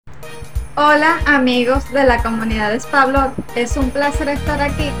Hola amigos de la comunidad de Pablo, es un placer estar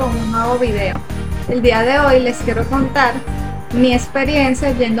aquí con un nuevo video. El día de hoy les quiero contar mi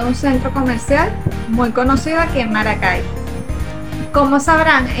experiencia yendo a un centro comercial muy conocido aquí en Maracay. Como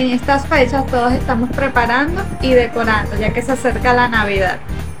sabrán, en estas fechas todos estamos preparando y decorando ya que se acerca la Navidad.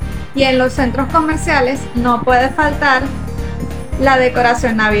 Y en los centros comerciales no puede faltar la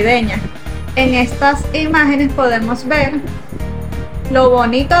decoración navideña. En estas imágenes podemos ver lo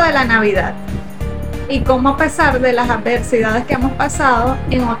bonito de la Navidad y cómo, a pesar de las adversidades que hemos pasado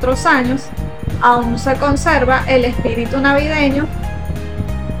en otros años, aún se conserva el espíritu navideño.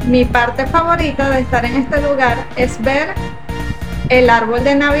 Mi parte favorita de estar en este lugar es ver el árbol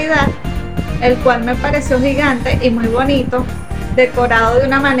de Navidad, el cual me pareció gigante y muy bonito, decorado de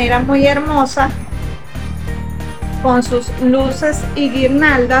una manera muy hermosa con sus luces y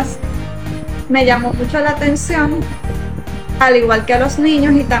guirnaldas. Me llamó mucho la atención, al igual que a los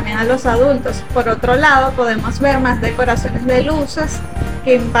niños y también a los adultos. Por otro lado, podemos ver más decoraciones de luces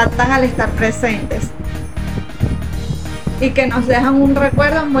que impactan al estar presentes y que nos dejan un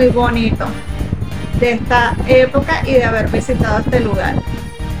recuerdo muy bonito de esta época y de haber visitado este lugar.